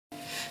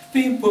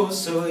People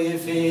saw a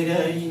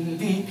failure in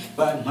me,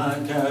 but my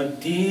God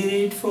did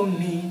it for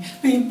me.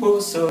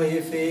 People saw a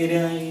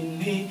failure in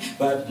me,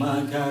 but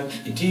my God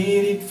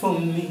did it for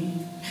me.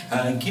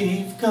 I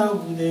give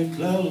God the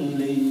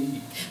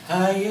glory.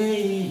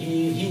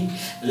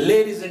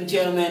 Ladies and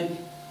gentlemen,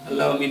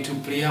 allow me to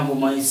preamble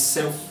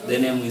myself. The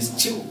name is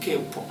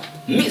Chiukepo,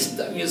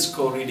 Mr.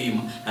 Musical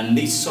Redeemer, and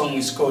this song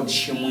is called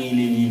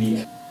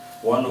Shimwililili.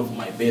 One of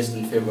my best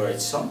and favorite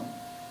songs.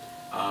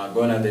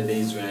 Gone are the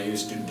days when I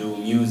used to do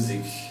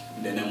music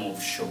in the name of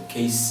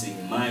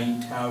showcasing my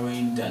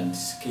talent and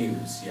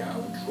skills. Yeah, I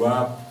would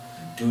rap,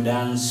 do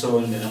dance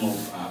in the name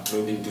of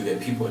proving to the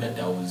people that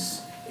I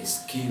was a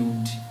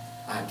skilled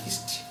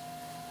artist.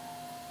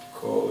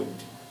 God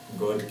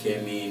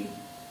came in.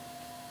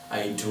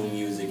 I do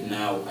music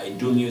now. I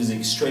do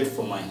music straight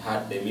from my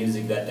heart. The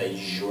music that I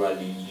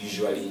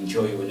usually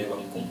enjoy whenever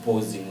I'm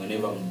composing,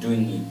 whenever I'm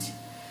doing it.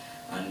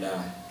 And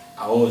I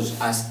always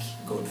ask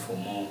God for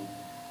more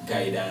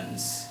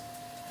guidance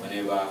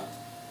whenever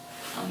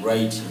I'm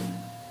writing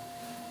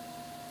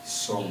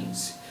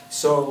songs.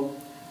 So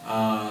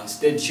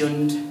stay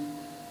tuned.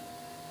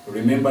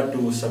 Remember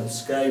to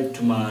subscribe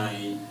to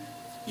my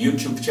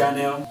YouTube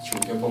channel,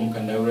 Chiukepo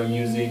Mkandawire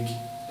Music.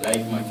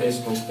 Like my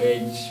Facebook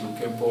page,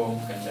 Chiukepo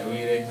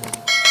Mkandawire.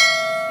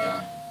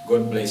 Yeah,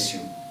 God bless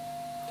you.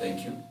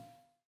 Thank you.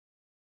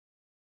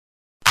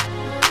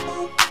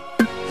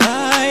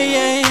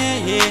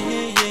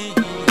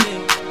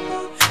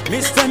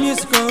 Mr.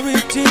 Musical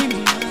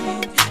Redeemer,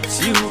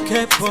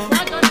 Chiukepo.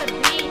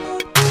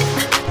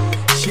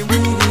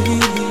 Shimwililili,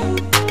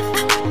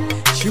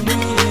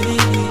 Shimwililili,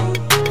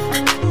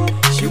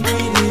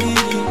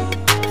 Shimwililili,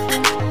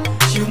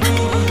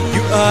 Shimwililili.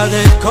 You are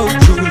the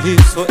God who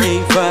lives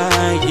forever.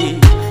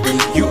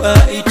 You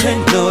are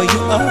eternal. You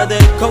are the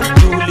God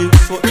who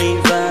lives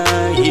forever.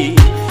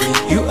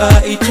 You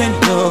are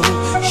eternal.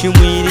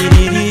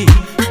 Shimwililili,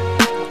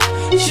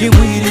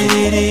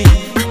 Shimwililili.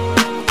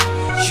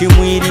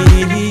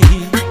 Shimwililili,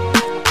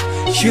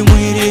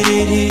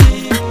 Shimwililili,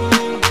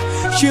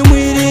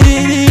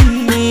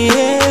 Shimwililili,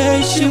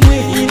 yeah,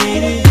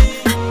 Shimwililili,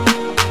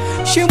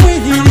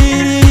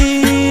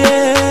 Shimwililili,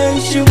 yeah,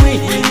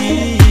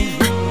 Shimwililili.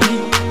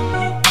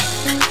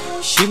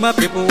 Shima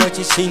people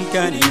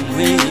wachishinkani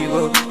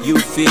mwewo, you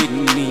feed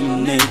me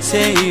in a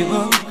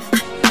table.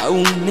 I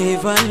will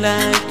never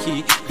like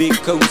it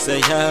because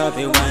I have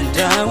a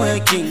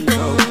wonder-working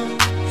God,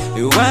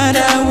 a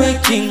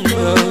wonder-working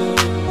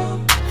God.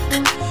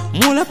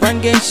 Mula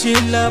pange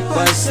shila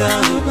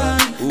pasaba,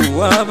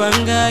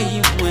 uwabanga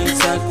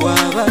imweza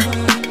kwaba.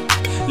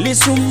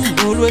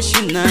 Lisumbulwe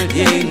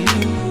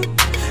shinalienu,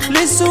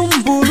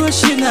 lisumbulwe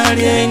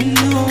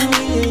shinalienu.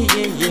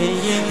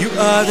 You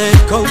are the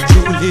God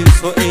who lives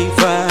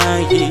forever.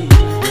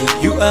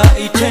 You are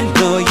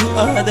eternal. You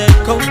are the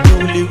God who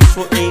lives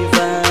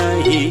forever.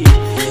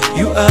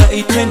 You are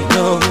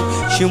eternal.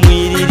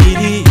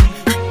 Shimwililili,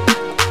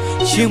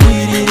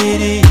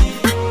 Shimwililili,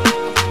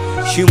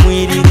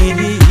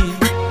 Shimwililili.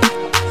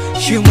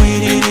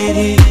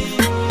 Shimwililili,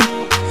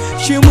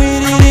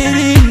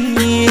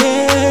 Shimwililili,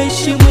 yeah,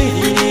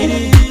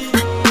 Shimwililili,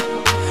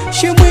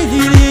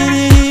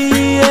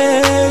 Shimwililili,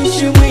 yeah,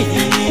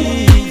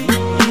 Shimwililili.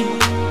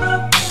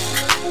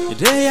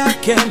 Today I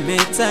came a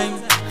time,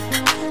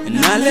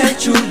 and I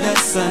let you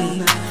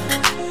listen.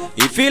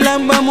 If you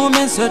lamba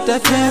moments what I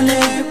feel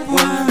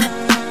one,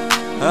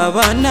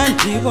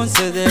 Abananti won't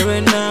say they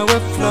ran away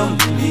from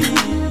me.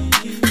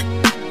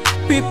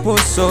 People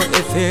saw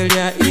a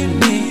failure in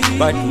me,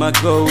 but my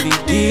God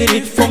did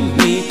it for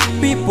me.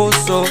 People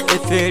saw a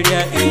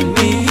failure in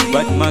me,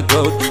 but my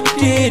God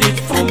did it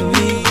for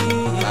me.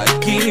 I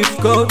give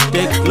God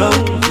the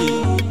glory.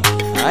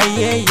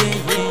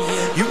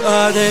 You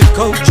are the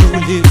God who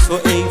lives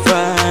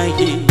forever.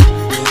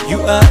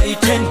 You are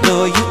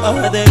eternal. You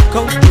are the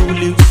God who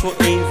lives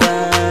forever.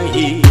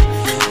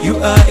 You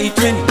are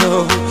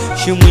eternal.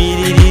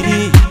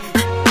 Shimwililili,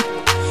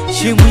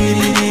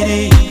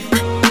 Shimwililili,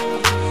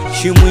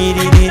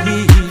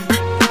 Shimwililili,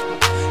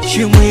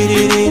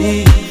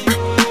 Shimwililili,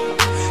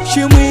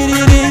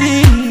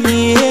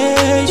 Shimwililili,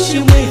 yeah,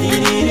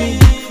 Shimwililili,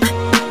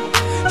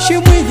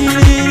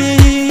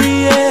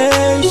 Shimwililili,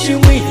 yeah,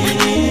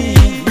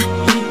 Shimwililili.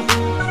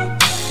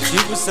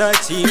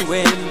 Chibusachi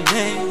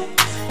weme,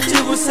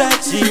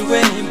 Chibusachi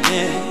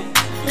weme,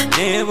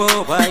 nebo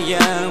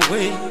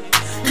bayawe,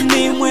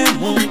 nimwe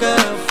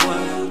mungafwa.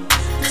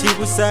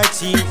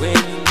 Chibusachi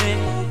weme,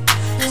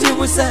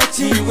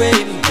 Chibusachi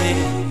weme,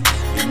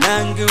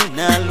 nangu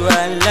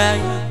nalwala,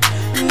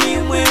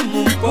 nimwe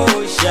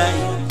mumposha.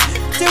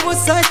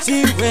 Chibusachi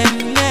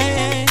weme,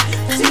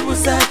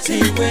 Chibusachi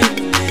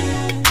weme,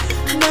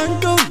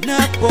 nangu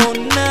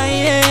napona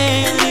ye,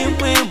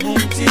 nimwe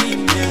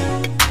mumtimya.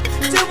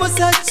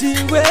 Chibusachi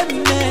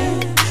weme,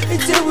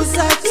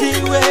 Chibusachi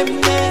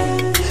weme,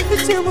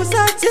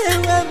 Chibusachi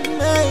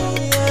weme,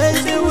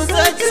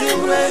 Chibusachi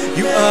weme.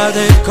 You are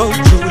the God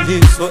who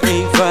lives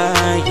forever.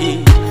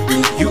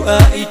 You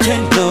are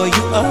eternal.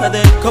 You are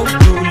the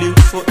God who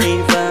lives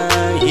forever.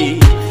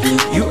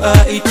 You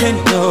are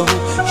eternal.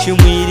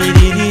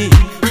 Shimwililili,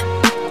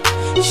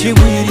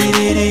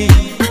 Shimwililili,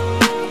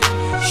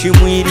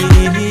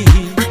 Shimwililili,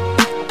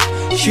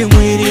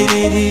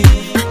 Shimwililili,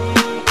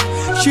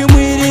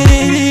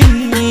 Shimwililili.